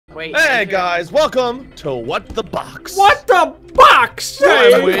Wait. Hey guys, welcome to What the Box. What the box?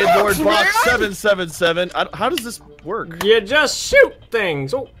 I'm Wade Lord Box 777. How does this work? You just shoot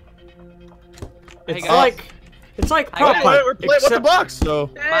things. Oh. It's like Pop Hunt, We're playing What the Box, so.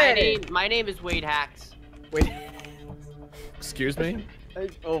 Hey. My name is Wade Hacks. Wait. Excuse me?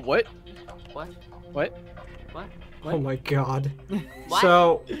 Oh, what? What? What? What? Oh my god. What?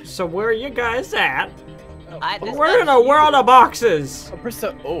 So where are you guys at? This We're in a world of boxes.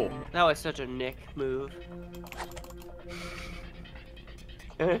 Oh. That was such a Nick move.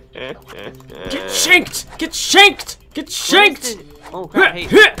 Get shanked! Get shanked! Get shanked! Oh crap, hey.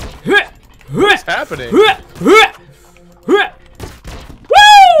 What's happening? Woo!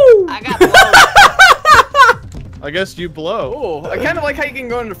 I got blown. I guess you blow. Oh, I kind of like how you can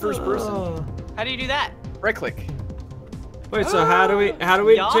go into first person. How do you do that? Right click. Wait, so how do we change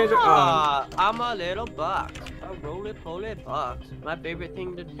it? Yeah, I'm a little box. A roly-poly box. My favorite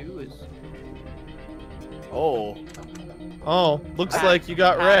thing to do is... Oh. Oh, looks like you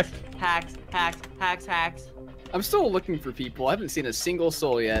got wrecked. Hacks. I'm still looking for people. I haven't seen a single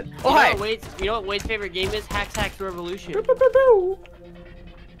soul yet. You Oh, know hi. what you know what Wade's favorite game is? Hacks Revolution.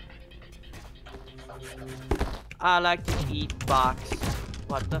 I like to eat box.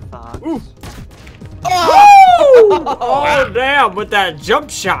 What the fuck? Ooh. Oh damn! With that jump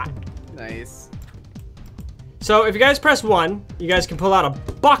shot. Nice. So if you guys press 1, you guys can pull out a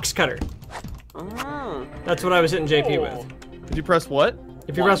box cutter. Oh. That's what I was hitting JP with. Did you press what?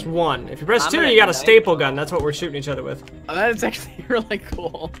 If you press 1. If you press I'm 2, gonna you got a die. staple gun. That's what we're shooting each other with. Oh, that is actually really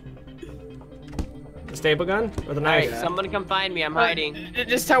cool. The staple gun or the knife? Alright, somebody come find me. I'm hiding.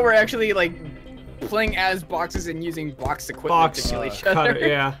 Just how we're actually like playing as boxes and using box equipment Box to kill each other. cutter,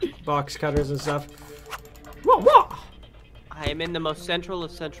 yeah. Box cutters and stuff. Whoa! I am in the most central of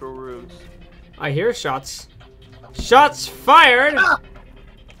central rooms. I hear shots. Shots fired!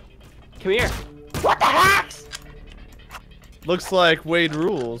 Come here. What the hacks? Looks like Wade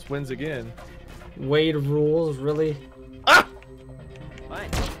Rules wins again. Wade rules, really? Ah!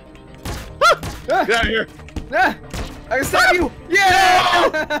 What? Ah, Get out of here! ah, I can stab you!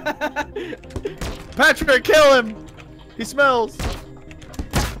 Yeah! Patrick, kill him! He smells.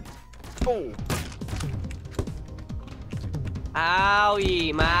 Oh.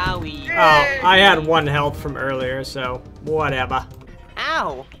 Owie, Maui. Oh, I had 1 health from earlier, so whatever.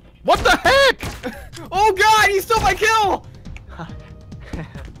 Ow. What the heck? Oh god, he stole my kill!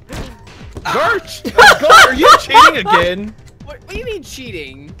 Garch! Garch, are you cheating again? What do you mean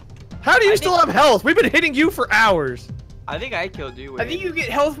cheating? How do you still have health? We've been hitting you for hours. I think I killed you. I think you get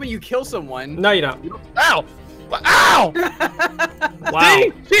health when you kill someone. No, you don't. Ow! Ow! Wow.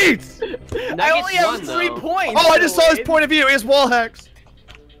 He cheats! I only have 3 points. Oh, I just saw his Wade. point of view. He has wall hacks.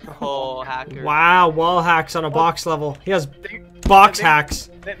 Oh, hacker. Wow, wall hacks on a box level. He has box hacks.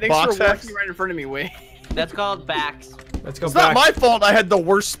 Thanks Box for hacks? walking right in front of me, Wade. That's called backs. Let's go It's back. not my fault I had the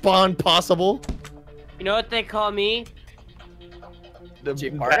worst spawn possible. You know what they call me? The Jay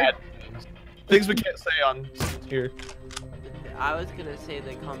bad things we can't say on here. I was gonna say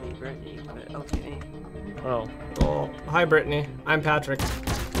they call me Brittany, but okay. Oh. Oh, hi, Brittany. I'm Patrick.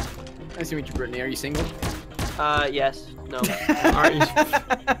 Nice to meet you, Brittany. Are you single? Yes. No. Are you?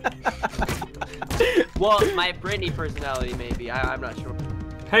 Well, my Brittany personality maybe. I'm not sure.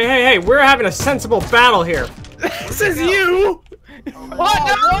 Hey! We're having a sensible battle here. This is you! What?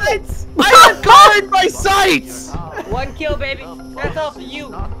 I got caught in my sights! 1 kill, baby. That's all for you.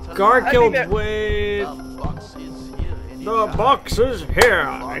 Guard I killed think that- Wade. The box is here. The box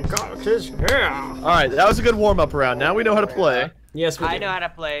is here. Alright, that was a good warm-up round. Now we know how to play. Yes, we do. I know how to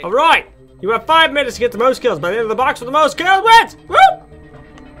play. All right. You have 5 minutes to get the most kills. By the end of the box with the most kills wins. Woo!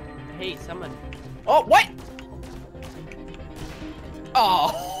 Hey, someone. Oh, what?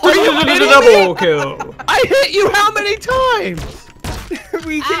 Oh. Double kill. I hit you how many times?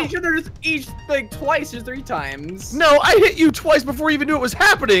 We hit each other each like twice or 3 times. No, I hit you twice before you even knew it was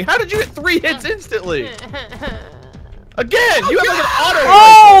happening. How did you get 3 hits instantly? Again, you have like an auto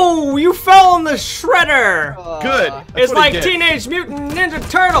Oh, you fell in the shredder. rifle. Good. That's It's what he like gets. Teenage Mutant Ninja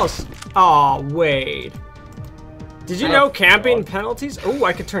Turtles. Oh, Wade. Did you know camping penalties? Oh,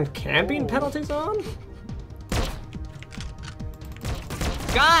 I could turn camping penalties on?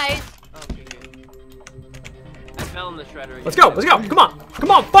 Guys. Okay, good. I fell in the shredder again. Let's go.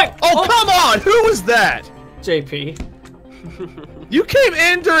 Come on, fight. Oh, come on! Who was that? JP. You came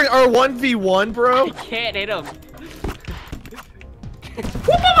in during our 1v1, bro? I can't hit him.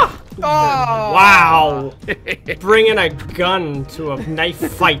 Oh. Wow. Bringing a gun to a knife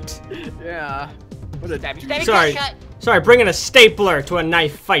fight. Yeah. What a Stabby, stabby, Sorry. cut. Sorry, bringing a stapler to a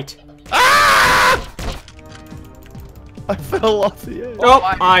knife fight. Ah! I fell off the edge. Oh,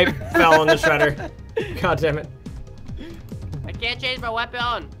 I fell on the shredder. God damn it. I can't change my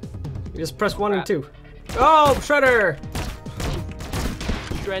weapon. You just press 1 and 2. Oh, shredder!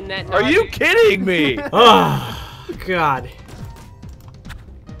 Shred that. Are you kidding me? Oh, God.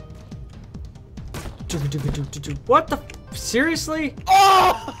 What the? Seriously?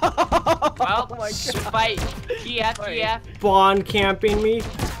 Oh! Well, Oh my God. fight. GF. Spawn camping me?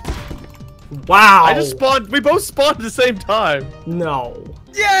 Wow. I just spawned. We both spawned at the same time. No.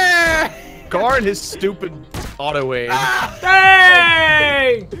 Yeah! Gar and his stupid auto aim.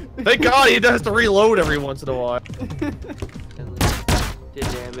 Hey! Thank God he has to reload every once in a while. Did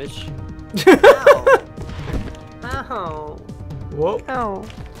damage. Ow. Whoa. Ow.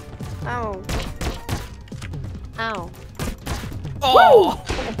 Ow. Ow. Oh!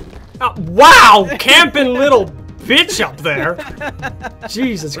 Wow! Camping little bitch up there.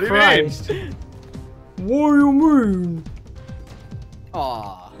 Jesus What do you Christ. What do you mean?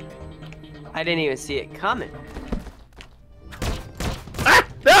 Aw. I didn't even see it coming. Ah,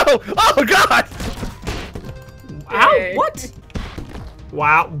 no! Oh God! Ow, Yay. what?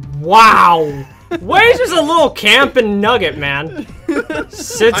 Wow. Wow. Where's just a little camping nugget, man?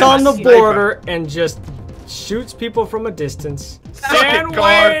 Sits I'm on a the sniper. border and just shoots people from a distance. Suck And it,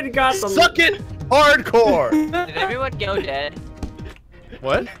 Gar. Wade got the... Suck it, hardcore. Did everyone go dead?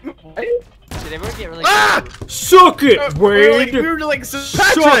 What? Did everyone get really Ah! Suck it, Wade! We were like,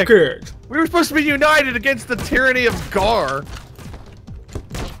 Suck Patrick! it! We were supposed to be united against the tyranny of Gar.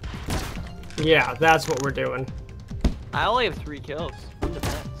 Yeah, that's what we're doing. I only have 3 kills. I'm the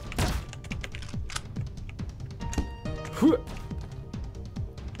best.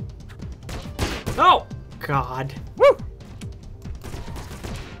 Oh, God. Woo!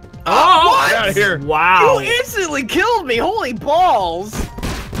 Oh! Get out of here! Wow. you instantly killed me! Holy balls!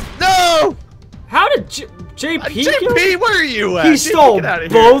 No! How did JP kill? JP, where are you at? He JP, stole get out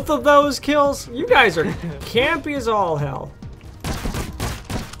of here. both of those kills? You guys are campy as all hell.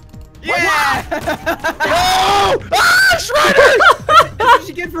 Yeah! No! Ah, Shredder! What did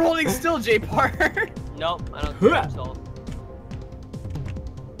you get for holding still, J Parker? Nope, I don't think I'm sold.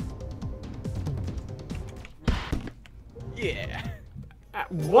 Yeah.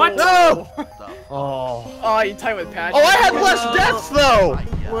 What? No! Oh. Oh, you tied with Patrick. Oh, I had less deaths though.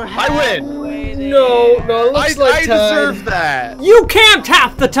 I win. No, it looks I deserve that. You camped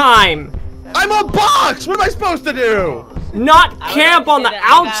half the time! I'm a box. What am I supposed to do? Not I would camp like on to the say that I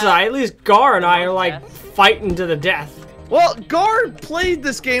got- outside. At least Gar and I are like fighting to the death. Well, Gar played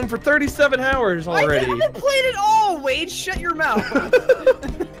this game for 37 hours I already. haven't played it all, Wade. Shut your mouth.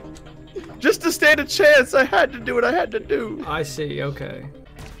 Just to stand a chance, I had to do what I had to do. I see, okay.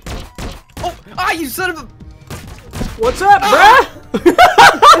 Oh, you son of a... What's up, bruh?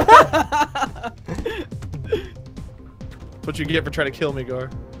 That's what you get for trying to kill me,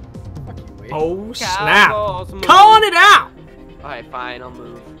 Gar. Oh, snap. Cowboys move. Calling it out! Alright, fine, I'll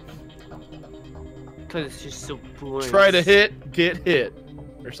move. Cause it's just so boring. Try to get hit,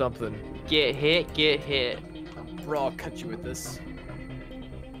 or something. Get hit. Bro, I'll cut you with this.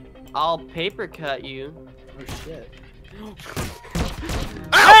 I'll paper cut you. Oh, shit. Ow!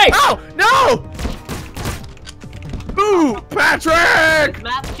 Hey! Ow! No! Ooh, Patrick! This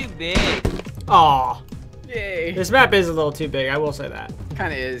map's too big. Aw. Yay. This map is a little too big, I will say that.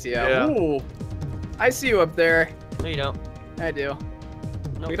 Kind of is, yeah. Yeah. Ooh. I see you up there. No, you don't. I do.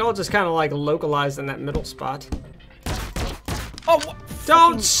 We'd all just kind of like localized in that middle spot. Oh, what?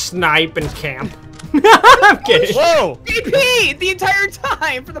 Don't snipe and camp. I'm kidding. Whoa! DP the entire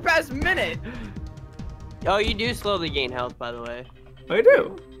time for the past minute. Oh, you do slowly gain health, by the way. I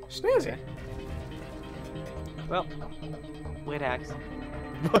do. Snazzy. Well, wait, hacks.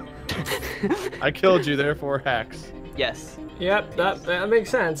 I killed you, therefore hacks. Yes. Yep, that makes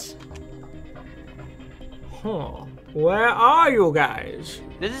sense. Huh. Where are you guys?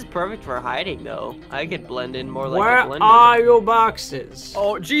 This is perfect for hiding, though. I could blend in more like Where a blender. are your boxes?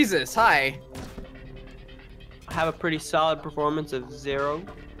 Oh, Jesus. Hi. I have a pretty solid performance of 0.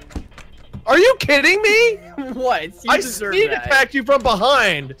 Are you kidding me? What? You I deserve sneak that. attacked you from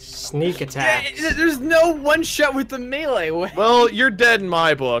behind. Sneak Yeah, attack. there's no one shot with the melee. Well, you're dead in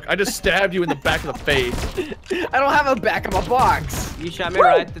my book. I just stabbed you in the back of the face. I don't have a back of a box. You shot me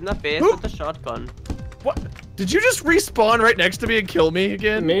right in the face with the shotgun. What? Did you just respawn right next to me and kill me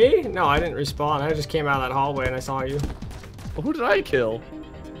again? Me? No, I didn't respawn. I just came out of that hallway and I saw you. Well, who did I kill?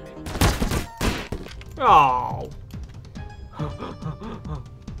 Oh.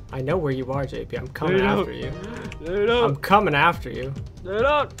 I know where you are, JP. I'm coming No, you after you. No, you don't. I'm coming after you. No, you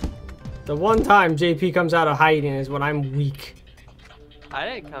don't. The one time JP comes out of hiding is when I'm weak. I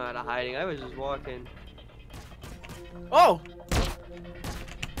didn't come out of hiding. I was just walking. Oh!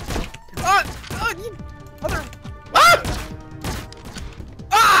 You mother... Ah!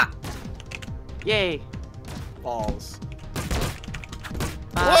 Ah! Yay. Balls.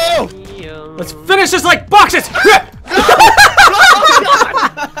 Whoa! Let's finish this like boxes!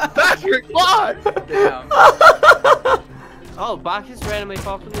 Patrick, why? Damn. Oh, boxes randomly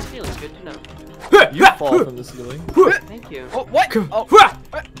fall from the ceiling. Good to know. You fall from the ceiling. Thank you. Oh, what? Oh,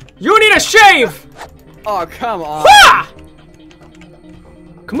 You need a shave! oh, come on. Ah!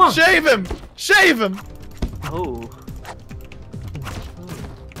 Come on. Shave him! Shave him! Oh.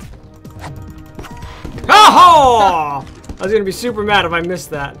 Oh! I was gonna be super mad if I missed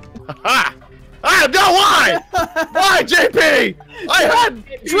that. Ha! Ah, no, why? Why, JP? I had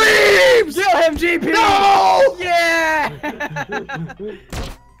dreams! Kill him, GP! No! Yeah!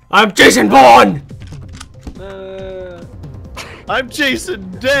 I'm Jason Bourne! I'm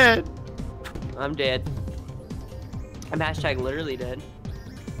Jason dead. I'm dead. I'm hashtag literally dead.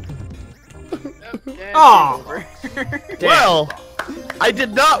 Oh. Well, I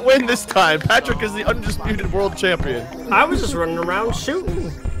did not win this time. Patrick is the undisputed world champion. I was just running around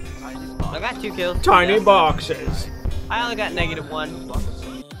shooting I got 2 kills. tiny boxes. I only got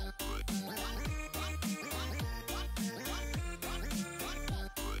 -1.